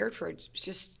so scared for it,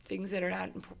 just things that are not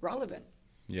relevant.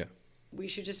 Yeah, we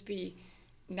should just be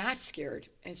not scared,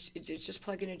 and it's just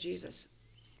plug into Jesus.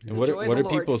 And what are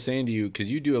people saying to you?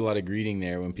 Because you do a lot of greeting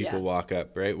there when people walk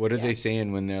up, right? What are they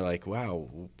saying when they're like, wow,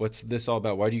 what's this all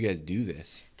about? Why do you guys do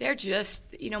this? They're just,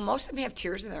 you know, most of them have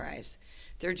tears in their eyes.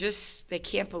 They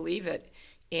can't believe it.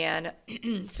 And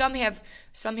some have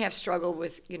struggled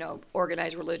with, you know,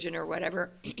 organized religion or whatever.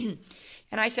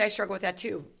 And I say I struggle with that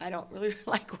too. I don't really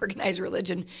like organized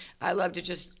religion. I love to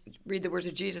just read the words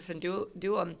of Jesus and do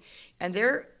them. And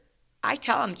I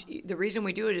tell them the reason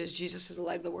we do it is Jesus is the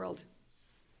light of the world.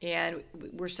 And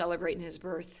we're celebrating his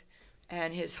birth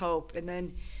and his hope, and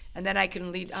then I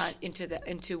can lead on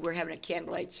into we're having a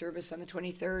candlelight service on the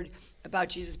 23rd about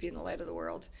Jesus being the light of the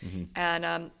world, mm-hmm.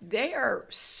 and they are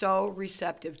so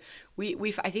receptive.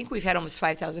 I think we've had almost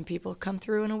 5,000 people come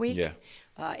through in a week,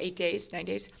 9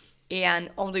 days,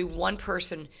 and only one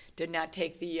person did not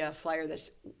take the flyer that's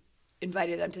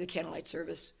invited them to the candlelight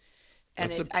service.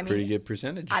 And that's a pretty good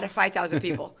percentage out of 5,000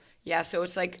 people. Yeah, so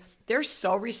it's like they're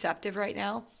so receptive right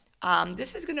now.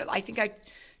 This is I think I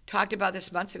talked about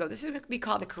this months ago. This is going to be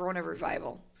called the Corona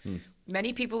Revival.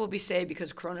 Many people will be saved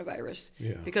because of coronavirus,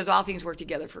 because all things work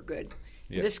together for good.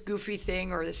 Yeah. This goofy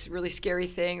thing or this really scary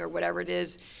thing or whatever it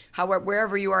is,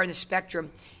 wherever you are in the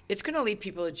spectrum, it's going to lead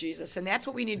people to Jesus. And that's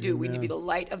what we need to do. Amen. We need to be the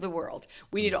light of the world.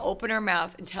 We need to open our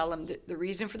mouth and tell them that the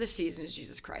reason for the season is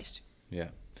Jesus Christ. Yeah.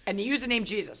 And to use the name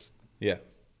Jesus. Yeah.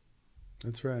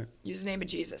 That's right. Use the name of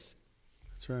Jesus.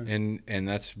 That's right. And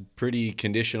that's pretty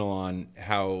conditional on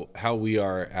how we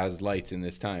are as lights in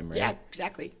this time, right? Yeah,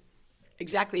 exactly.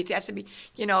 It has to be,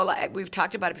 you know, like we've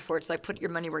talked about it before. It's like put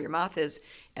your money where your mouth is,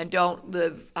 and don't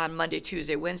live on Monday,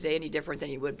 Tuesday, Wednesday any different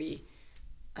than you would be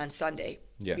on Sunday.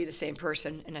 Yeah. Be the same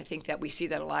person. And I think that we see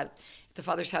that a lot at the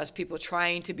Father's house, people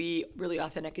trying to be really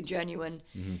authentic and genuine,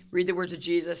 mm-hmm. read the words of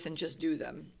Jesus and just do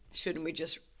them. Shouldn't we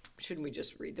just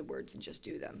read the words and just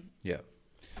do them? Yeah.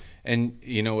 And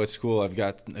you know what's cool? I've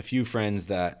got a few friends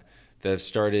that have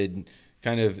started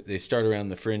kind of they start around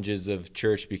the fringes of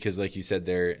church because, like you said,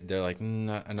 they're like I'm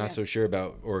not so sure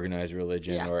about organized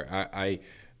religion, or I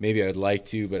maybe I'd like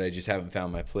to, but I just haven't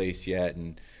found my place yet,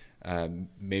 and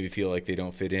maybe feel like they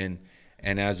don't fit in.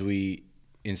 And as we,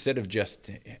 instead of just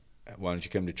why don't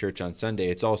you come to church on Sunday,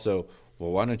 it's also,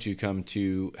 well, why don't you come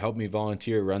to help me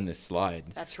volunteer run this slide?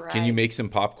 That's right. Can you make some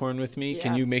popcorn with me? Yeah.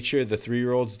 Can you make sure the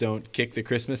 3-year-olds don't kick the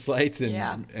Christmas lights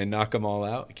and knock them all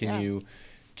out? Can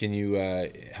you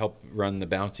help run the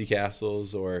bouncy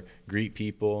castles or greet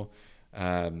people,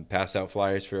 pass out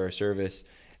flyers for our service?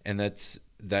 And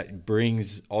that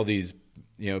brings all these,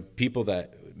 people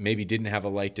that maybe didn't have a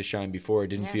light to shine before,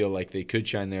 didn't feel like they could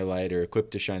shine their light or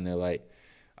equipped to shine their light.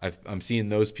 I'm seeing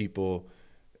those people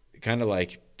kind of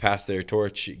like pass their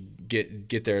torch,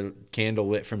 get their candle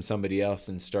lit from somebody else,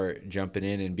 and start jumping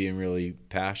in and being really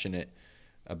passionate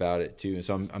about it too. And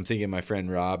so I'm thinking my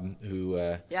friend Rob, who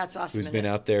it's awesome, who's been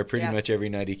out there pretty much every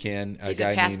night he can. He's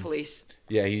a path police.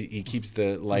 Yeah, he keeps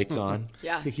the lights on.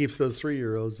 Yeah, he keeps those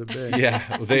 3-year-olds at bay.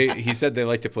 Yeah, well, he said they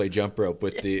like to play jump rope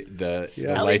with the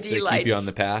lights that keep you on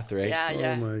the path, right? Yeah,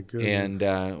 yeah. Oh my goodness.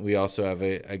 And we also have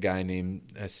a guy named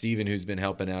Steven who's been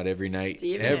helping out every night,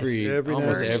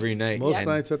 almost every night. Most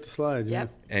nights at the slide. Yeah.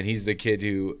 And he's the kid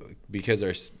who, because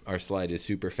our slide is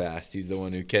super fast, he's the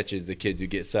one who catches the kids who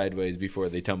get sideways before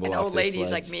they tumble off their old ladies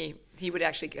slides. like me, he would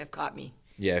actually have caught me.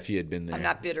 Yeah, if he had been there. I'm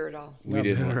not bitter at all. We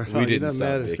didn't You're stop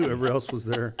mad at Vicky. whoever else was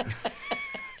there.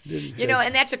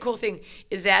 And that's a cool thing,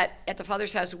 is that at the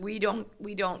Father's house we don't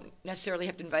necessarily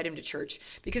have to invite him to church,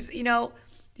 because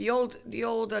the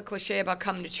old cliche about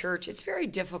coming to church, it's very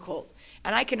difficult,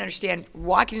 and I can understand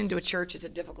walking into a church is a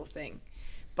difficult thing,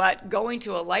 but going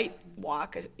to a light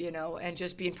walk, and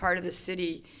just being part of the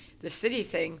city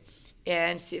thing,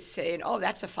 and saying, oh,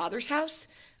 that's a Father's house,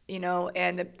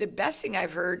 and the best thing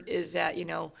I've heard is that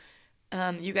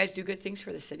you guys do good things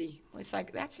for the city. It's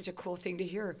like, that's such a cool thing to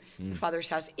hear, the Father's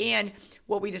house. And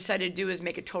what we decided to do is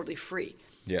make it totally free.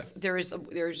 Yeah. There's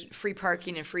free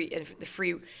parking and the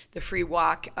free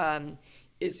walk.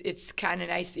 It's kind of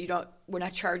nice that we're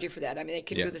not charging for that. I mean, they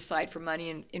can do the slide for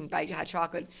money and buy hot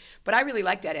chocolate. But I really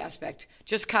like that aspect.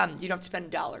 Just come. You don't have to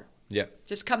spend $1. Yeah.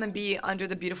 Just come and be under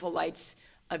the beautiful lights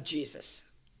of Jesus,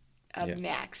 of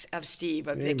Max, of Steve,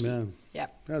 of Vicky. Amen.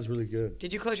 Yep. That was really good.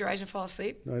 Did you close your eyes and fall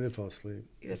asleep? No, I did fall asleep.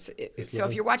 So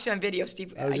if you're watching on video,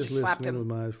 Steve, I was I just slapped listening him.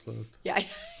 with my eyes closed. Yeah, he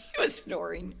was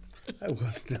snoring. I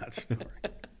was not snoring.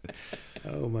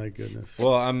 Oh my goodness.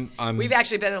 Well, I'm. We've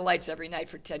actually been in the lights every night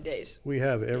for 10 days. We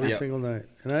have every single night,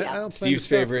 and I don't plan to Steve's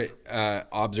stop. favorite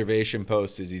observation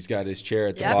post is he's got his chair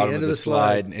at the Yep. bottom End of of the the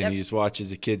slide. slide, and he just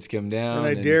watches the kids come down. And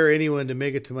I dare anyone to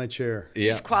make it to my chair.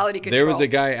 Yeah. It's quality There was control. a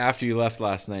guy after you left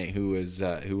last night who was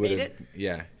who would Made have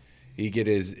it? He get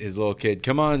his little kid.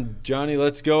 Come on, Johnny,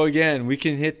 let's go again. We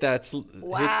can hit that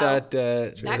Wow. hit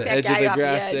that Knock the that edge guy of the off the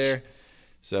grass edge. there.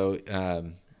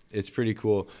 So it's pretty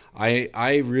cool.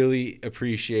 I really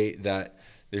appreciate that.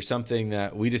 There's something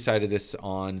that we decided this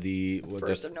on the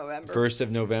 1st of November. 1st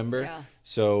of November. Yeah.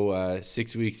 So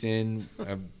 6 weeks in,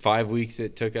 5 weeks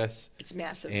it took us, It's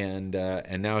massive. and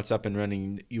now it's up and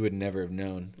running. You would never have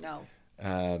known. No.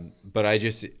 But I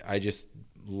just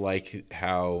like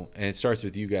how, and it starts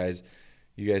with you guys.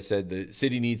 You guys said the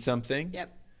city needs something.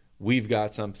 Yep. We've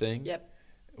got something. Yep.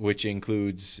 Which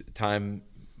includes time,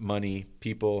 money,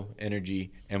 people,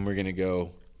 energy, and we're gonna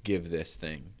go give this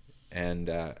thing. And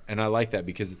I like that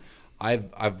because I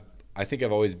think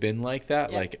I've always been like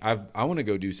that. Yep. Like I want to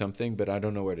go do something, but I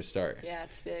don't know where to start. Yeah,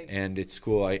 it's big. And it's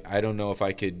cool. I don't know if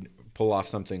I could pull off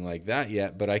something like that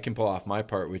yet, but I can pull off my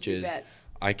part, which is bet.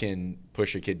 I can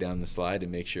push a kid down the slide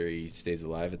and make sure he stays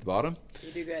alive at the bottom.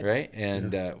 You do good. Right?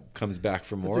 And comes back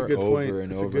for That's more a good point. over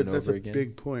and That's a over good, and that's over a again.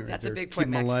 big point right That's a there. big point,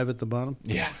 Keep them Max. alive at the bottom.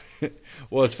 Yeah.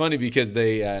 Well, it's funny because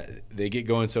they get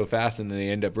going so fast and then they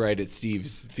end up right at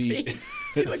Steve's feet.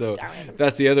 He looks So down at him.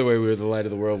 that's the other way we're the light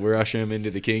of the world. We're ushering him into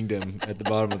the kingdom at the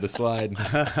bottom of the slide.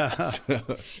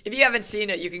 So, If you haven't seen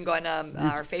it, you can go on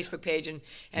our Facebook page and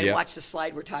Yeah. watch the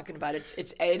slide we're talking about. It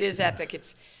is epic.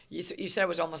 You said it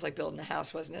was almost like building a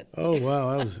house, wasn't it? Oh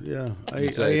wow, I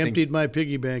So I think- emptied my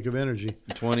piggy bank of energy.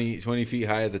 20 feet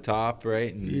high at the top,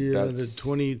 right? And Yeah, the that's-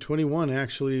 21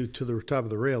 actually to the top of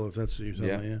the rail, if that's what you're talking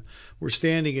about. Yeah, we're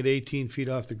standing at 18 feet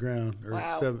off the ground, or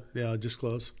Wow. just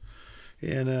close.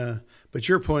 And but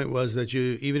your point was that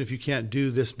even if you can't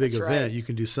do this big That's event, right. you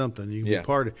can do something. You can Yeah. be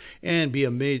part of, and be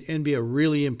a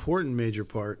really important major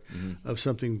part Mm-hmm. of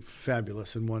something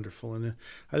fabulous and wonderful. And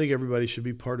I think everybody should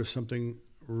be part of something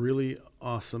really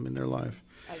awesome in their life.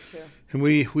 I too. And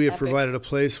we have Epic. provided a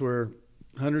place where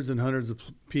hundreds and hundreds of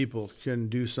people can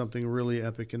do something really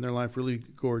epic in their life, really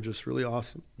gorgeous, really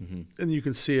awesome. Mm-hmm. And you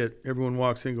can see it. Everyone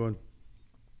walks in going,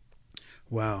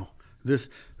 Wow. This,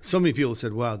 so many people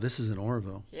said, wow, this is in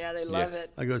Oroville. Yeah, they love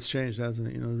it. I go, it's changed, hasn't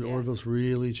it? You know, Yeah. Oroville's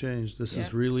really changed. This Yeah.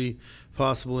 is really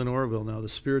possible in Oroville now. The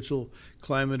spiritual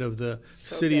climate of the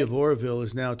So city good. of Oroville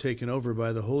is now taken over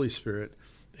by the Holy Spirit,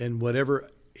 and whatever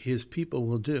his people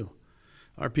will do,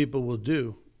 our people will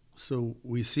do. So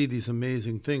we see these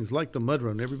amazing things, like the mud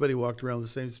run. Everybody walked around with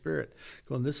the same spirit,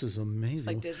 going, this is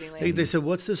amazing. It's like Disneyland. They said,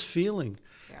 what's this feeling?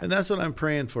 Yeah. And that's what I'm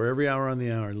praying for every hour on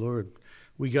the hour. Lord,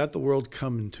 we got the world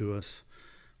coming to us.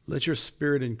 Let your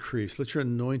spirit increase. Let your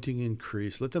anointing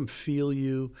increase. Let them feel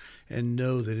you and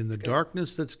know that in the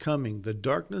darkness that's coming, the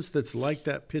darkness that's like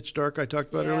that pitch dark I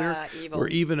talked about earlier, evil. where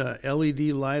even a LED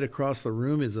light across the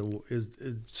room it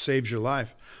saves your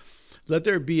life. Let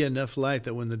there be enough light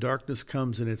that when the darkness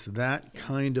comes, and it's that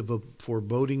kind of a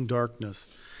foreboding darkness,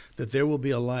 that there will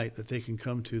be a light that they can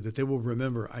come to, that they will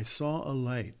remember, I saw a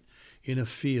light in a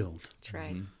field That's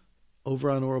right.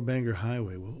 over on Oral Bangor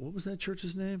Highway. What was that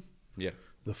church's name? Yeah.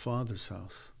 The Father's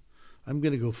house. I'm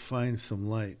going to go find some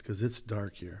light because it's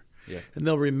dark here. Yeah. And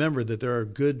they'll remember that there are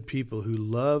good people who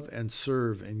love and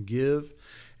serve and give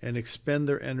and expend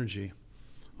their energy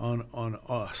on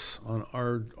us, on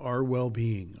our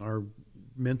well-being, our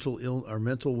mental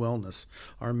wellness,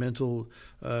 our mental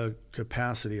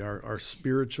capacity, our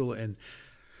spiritual and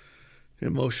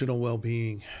emotional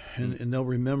well-being. And they'll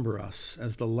remember us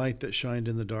as the light that shined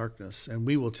in the darkness. And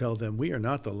we will tell them, we are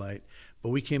not the light, but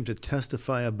we came to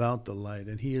testify about the light,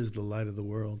 and he is the light of the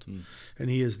world, and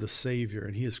he is the Savior,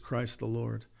 and he is Christ the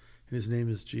Lord, and his name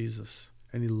is Jesus,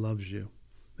 and he loves you.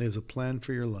 He has a plan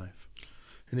for your life.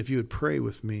 And if you would pray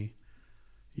with me,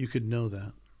 you could know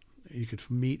that. You could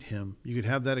meet him. You could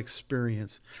have that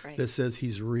experience right. that says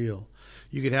he's real.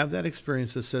 You could have that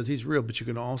experience that says he's real, but you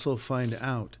can also find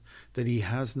out that he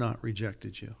has not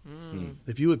rejected you.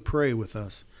 If you would pray with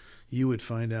us, you would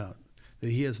find out that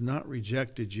he has not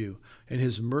rejected you, and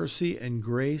his mercy and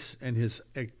grace and his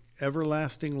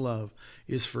everlasting love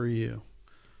is for you.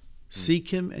 Seek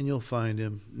him and you'll find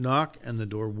him. Knock and the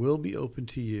door will be open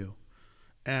to you.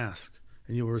 Ask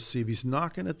and you'll receive. He's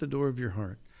knocking at the door of your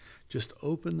heart. Just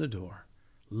open the door.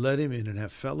 Let him in and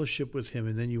have fellowship with him,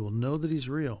 and then you will know that he's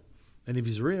real. And if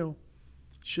he's real,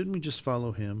 shouldn't we just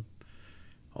follow him?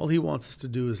 All he wants us to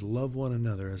do is love one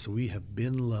another as we have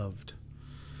been loved,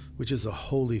 which is a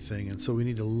holy thing. And so we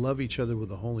need to love each other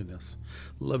with a holiness,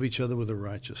 love each other with a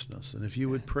righteousness. And if you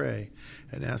would pray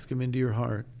and ask him into your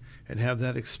heart and have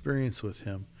that experience with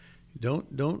him,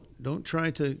 don't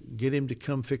try to get him to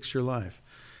come fix your life.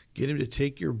 Get him to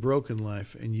take your broken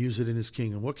life and use it in his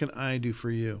kingdom. What can I do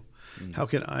for you? How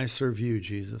can I serve you,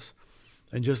 Jesus?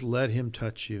 And just let him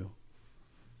touch you.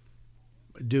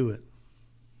 Do it.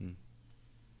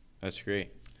 That's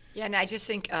great. Yeah, and I just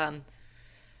think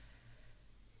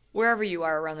wherever you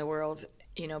are around the world,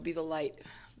 be the light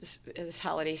this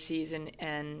holiday season,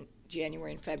 and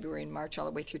January and February and March all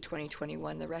the way through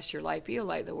 2021, the rest of your life, be a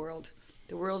light of the world.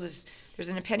 The world there's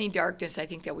an impending darkness, I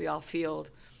think, that we all feel.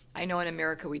 I know in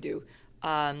America we do.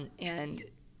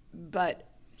 But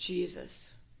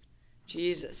Jesus,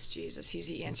 he's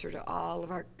the answer to all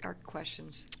of our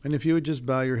questions. And if you would just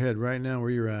bow your head right now where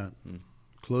you're at,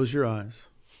 close your eyes.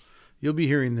 You'll be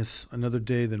hearing this another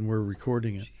day than we're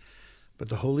recording it. Jesus. But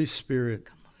the Holy Spirit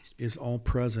is all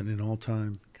present in all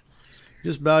time. Come, Holy Spirit.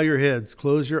 Just bow your heads,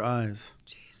 close your eyes,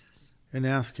 Jesus. and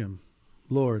ask him,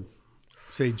 Lord,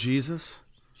 say Jesus,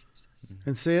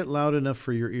 and say it loud enough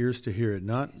for your ears to hear it.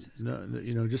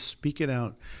 Just speak it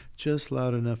out just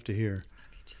loud enough to hear.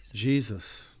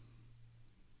 Jesus,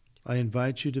 I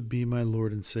invite you to be my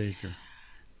Lord and Savior.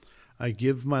 I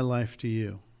give my life to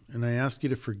you, and I ask you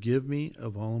to forgive me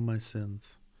of all of my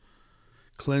sins.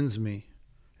 Cleanse me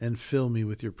and fill me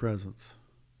with your presence.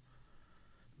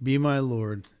 Be my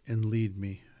Lord and lead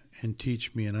me and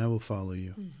teach me, and I will follow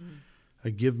you.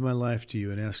 I give my life to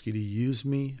you and ask you to use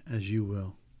me as you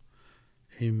will.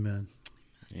 Amen.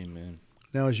 Amen.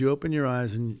 Now, as you open your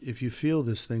eyes, and if you feel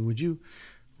this thing, would you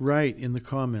write in the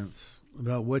comments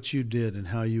about what you did and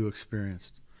how you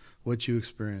experienced what you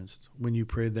experienced when you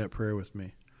prayed that prayer with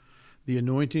me? The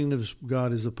anointing of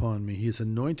God is upon me. He has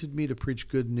anointed me to preach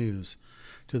good news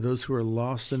to those who are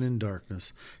lost and in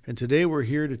darkness. And today we're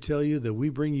here to tell you that we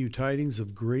bring you tidings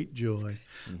of great joy.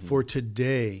 For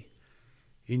today,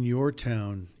 in your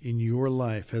town, in your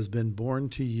life, has been born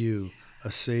to you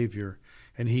a Savior,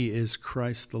 and he is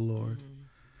Christ the Lord.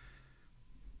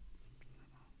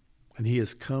 And he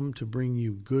has come to bring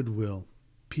you goodwill,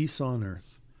 peace on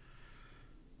earth,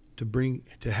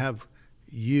 to have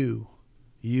you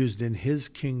used in his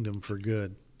kingdom for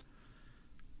good.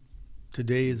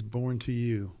 Today is born to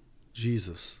you,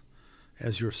 Jesus,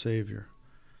 as your Savior.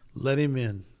 Let him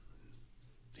in.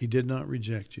 He did not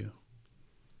reject you.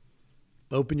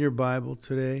 Open your Bible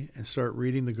today and start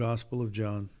reading the Gospel of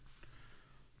John.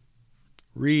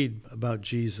 Read about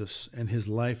Jesus and his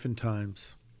life and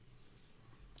times.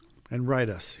 And write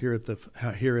us here at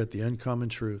the Uncommon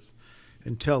Truth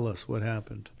and tell us what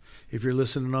happened. If you're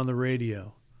listening on the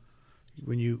radio,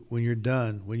 when you're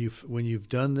done, when you've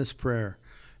done this prayer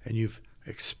and you've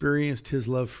experienced his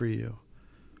love for you,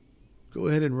 go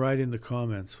ahead and write in the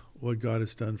comments what God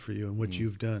has done for you and what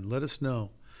you've done. Let us know.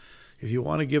 If you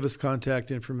want to give us contact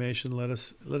information, let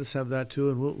us have that too,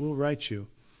 and we'll write you.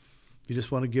 If you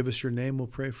just want to give us your name, we'll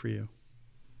pray for you.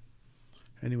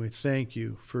 Anyway, thank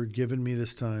you for giving me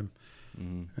this time.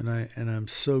 And I'm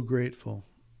so grateful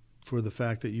for the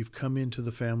fact that you've come into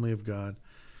the family of God,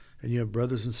 and you have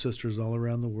brothers and sisters all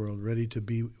around the world ready to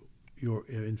be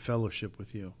in fellowship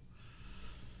with you.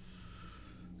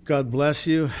 God bless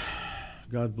you.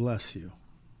 God bless you.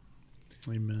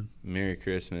 Amen. Merry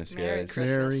Christmas, Merry guys.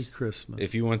 Christmas. Merry Christmas.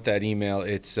 If you want that email,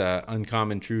 it's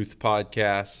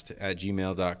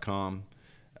uncommontruthpodcast@gmail.com.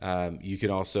 You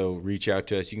can also reach out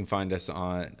to us. You can find us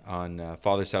on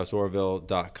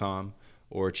fathershouseorville.com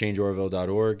or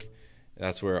changeorville.org.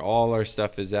 That's where all our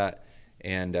stuff is at.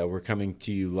 And we're coming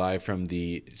to you live from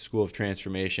the School of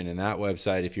Transformation. And that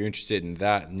website, if you're interested in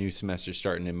that new semester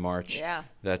starting in March,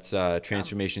 that's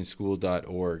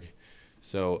transformationschool.org.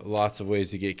 So lots of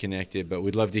ways to get connected. But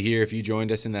we'd love to hear if you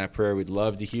joined us in that prayer. We'd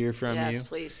love to hear from you. Yes,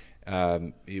 please.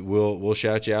 We'll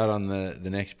shout you out on the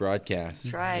next broadcast.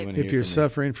 That's right. If you're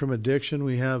suffering from addiction,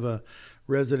 we have a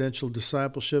residential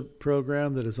discipleship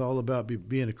program that is all about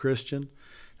being a Christian.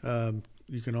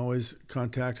 You can always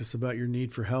contact us about your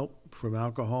need for help from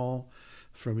alcohol,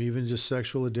 from even just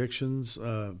sexual addictions,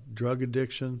 drug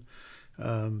addiction,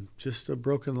 just a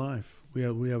broken life. We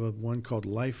have a one called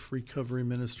Life Recovery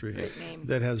Ministry. Great name.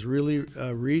 That has really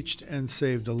reached and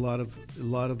saved a lot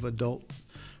of adult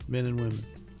men and women.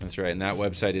 That's right. And that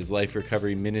website is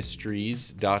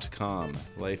liferecoveryministries.com.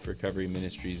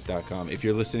 liferecoveryministries.com. If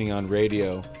you're listening on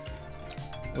radio,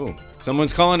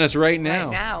 someone's calling us right now.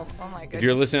 Right now. Oh, my goodness. If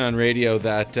you're listening on radio,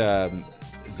 that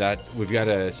we've got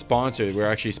a sponsor.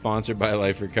 We're actually sponsored by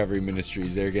Life Recovery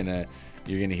Ministries. You're gonna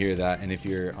hear that. And if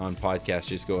you're on podcast,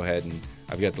 just go ahead, and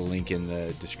I've got the link in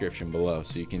the description below,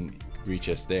 so you can reach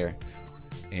us there.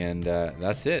 And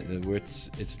that's it.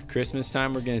 It's Christmas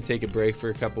time. We're going to take a break for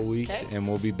a couple weeks, and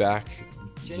we'll be back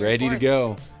ready to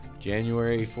go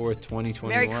January 4th, 2021.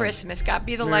 Merry Christmas. God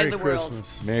be the light of the world.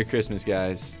 Christmas. Merry Christmas,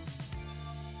 guys.